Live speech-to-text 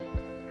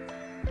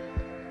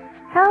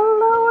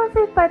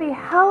everybody.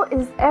 How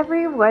is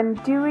everyone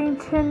doing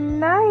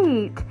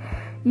tonight?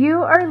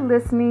 You are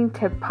listening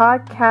to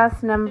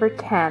podcast number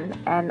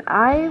 10, and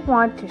I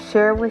want to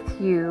share with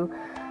you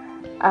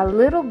a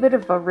little bit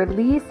of a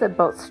release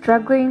about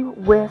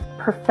struggling with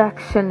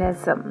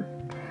perfectionism.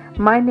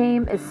 My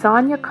name is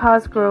Sonia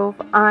Cosgrove.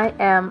 I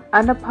am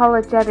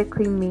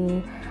unapologetically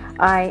me.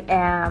 I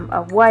am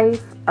a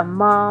wife, a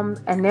mom,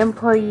 an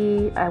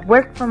employee. I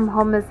work from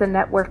home as a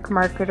network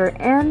marketer,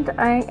 and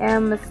I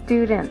am a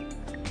student.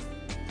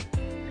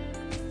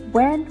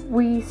 When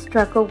we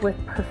struggle with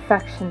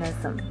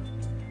perfectionism,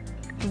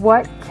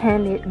 what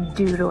can it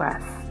do to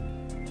us?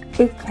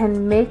 It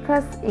can make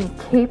us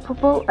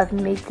incapable of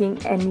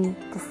making any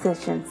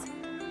decisions.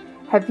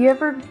 Have you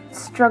ever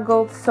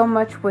struggled so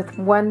much with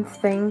one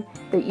thing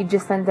that you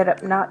just ended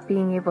up not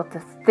being able to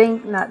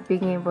think, not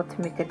being able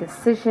to make a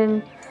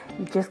decision?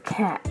 You just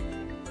can't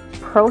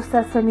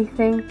process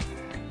anything.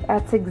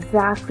 That's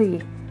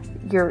exactly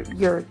your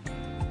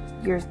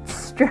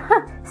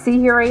See,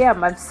 here I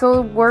am. I'm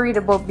so worried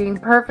about being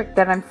perfect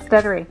that I'm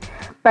stuttering.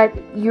 But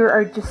you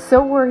are just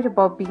so worried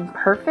about being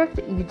perfect,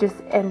 you just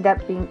end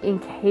up being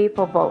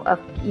incapable of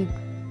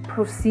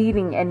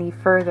proceeding any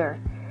further.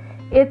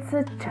 It's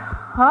a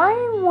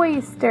time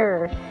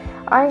waster.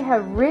 I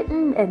have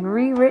written and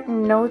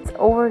rewritten notes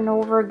over and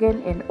over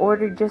again in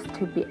order just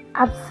to be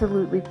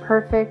absolutely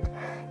perfect.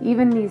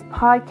 Even these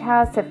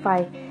podcasts, if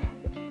I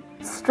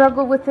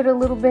struggle with it a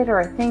little bit, or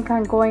I think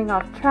I'm going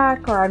off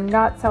track, or I'm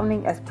not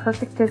sounding as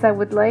perfect as I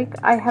would like,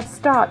 I have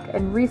stopped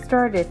and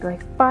restarted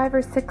like 5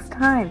 or 6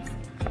 times.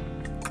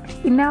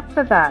 Enough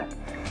of that.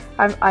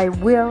 I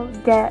will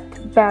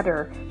get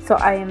better, so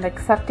I am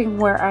accepting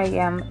where I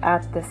am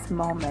at this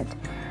moment.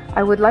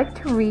 I would like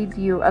to read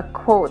you a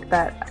quote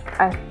that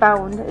I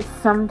found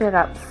summed it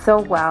up so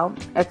well.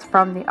 It's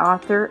from the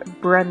author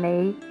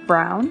Brené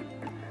Brown.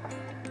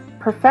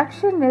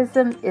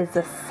 Perfectionism is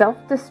a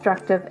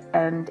self-destructive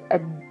and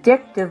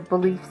addictive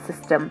belief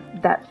system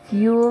that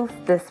fuels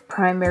this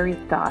primary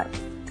thought.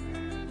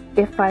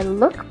 If I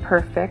look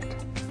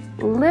perfect,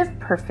 live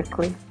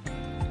perfectly,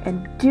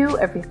 and do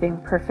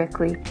everything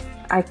perfectly,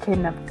 I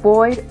can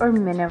avoid or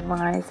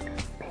minimize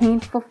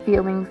painful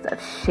feelings of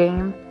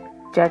shame,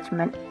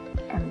 judgment,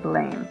 and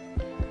blame.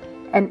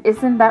 And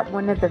isn't that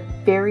one of the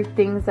very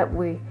things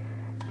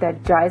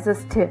that drives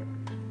us to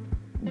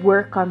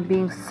work on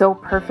being so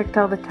perfect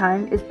all the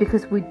time, is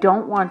because we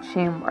don't want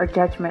shame or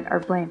judgment or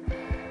blame.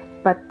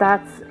 But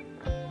that's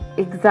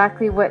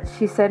exactly what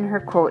she said in her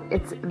quote.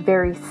 It's a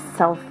very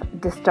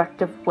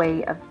self-destructive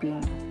way of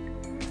being.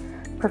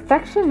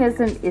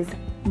 Perfectionism is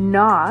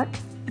not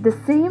the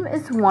same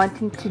as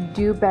wanting to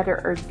do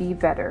better or be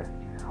better.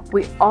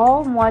 We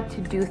all want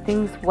to do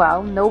things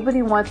well.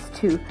 Nobody wants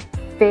to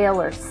fail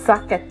or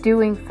suck at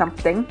doing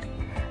something.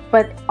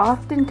 But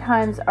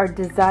oftentimes our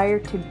desire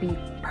to be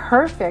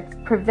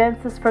perfect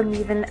prevents us from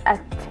even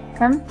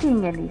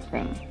attempting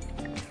anything.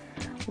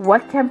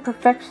 What can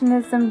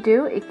perfectionism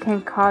do? It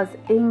can cause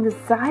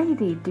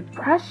anxiety,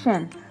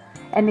 depression,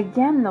 and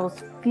again,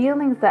 those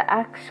feelings that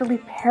actually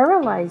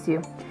paralyze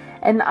you.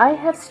 And I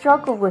have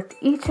struggled with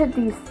each of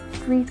these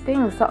 3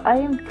 things, so I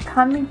am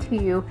coming to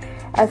you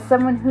as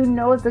someone who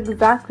knows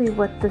exactly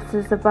what this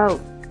is about.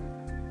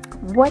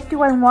 What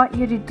do I want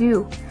you to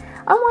do?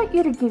 I want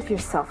you to give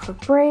yourself a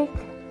break.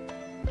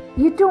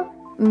 You don't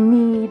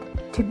need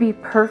to be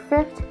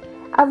perfect.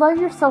 Allow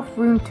yourself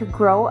room to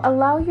grow.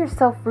 Allow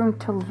yourself room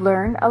to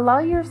learn. Allow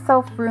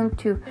yourself room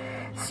to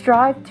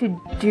strive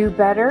to do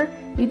better.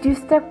 You do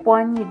step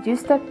 1, you do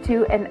step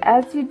 2, and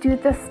as you do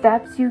the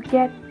steps, you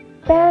get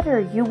better.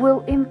 You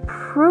will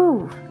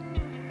improve.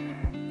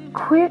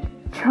 Quit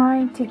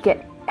trying to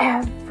get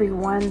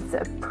everyone's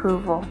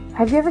approval.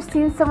 Have you ever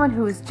seen someone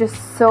who is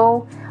just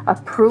so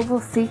approval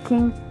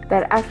seeking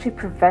that actually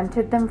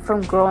prevented them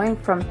from growing,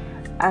 from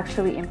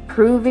actually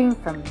improving,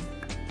 from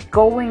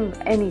going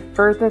any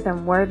further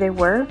than where they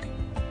were?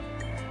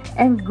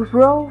 And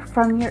grow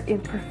from your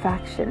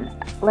imperfection.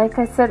 Like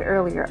I said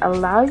earlier,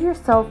 allow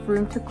yourself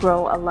room to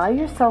grow, allow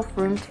yourself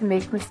room to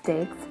make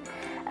mistakes,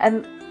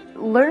 and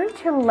learn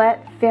to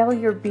let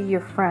failure be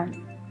your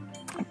friend.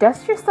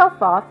 Dust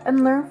yourself off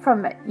and learn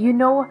from it. You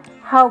know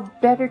how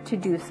better to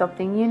do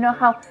something. You know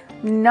how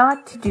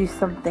not to do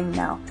something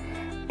now.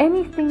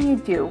 Anything you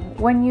do,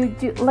 when you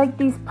do, like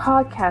these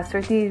podcasts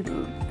or these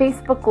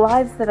Facebook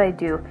Lives that I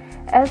do,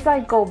 as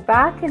I go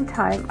back in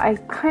time, I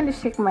kind of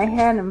shake my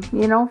hand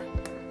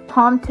and,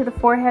 palm to the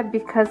forehead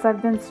because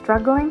I've been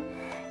struggling.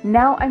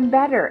 Now I'm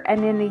better.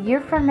 And in a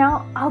year from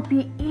now, I'll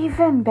be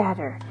even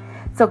better.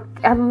 So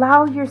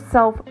allow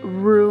yourself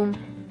room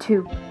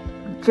to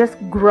just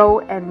grow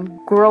and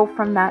grow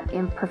from that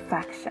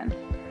imperfection.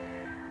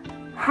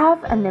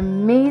 Have an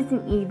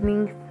amazing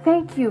evening.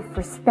 Thank you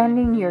for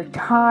spending your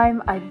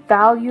time. I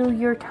value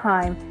your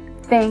time.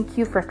 Thank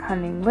you for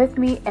coming with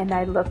me, and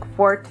I look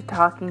forward to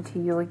talking to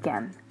you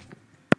again.